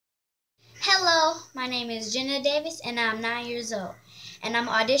My name is Jenna Davis, and I'm 9 years old, and I'm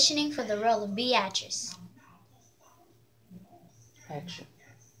auditioning for the role of Beatrice. Action.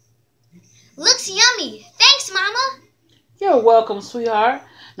 Looks yummy. Thanks, Mama. You're welcome, sweetheart.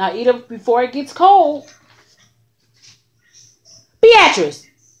 Now eat up before it gets cold. Beatrice,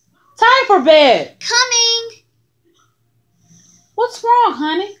 time for bed. Coming. What's wrong,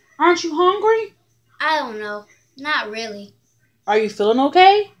 honey? Aren't you hungry? I don't know. Not really. Are you feeling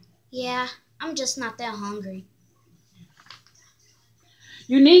okay? Yeah, I'm just not that hungry.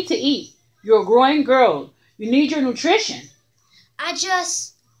 You need to eat. You're a growing girl. You need your nutrition.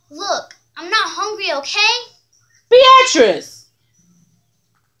 Look, I'm not hungry, okay? Beatrice!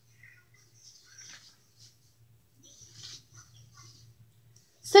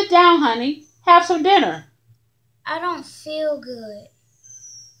 Sit down, honey. Have some dinner. I don't feel good.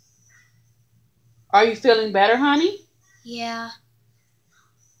 Are you feeling better, honey? Yeah.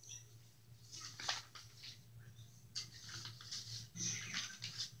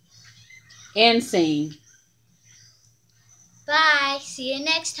 End scene. Bye. See you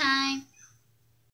next time.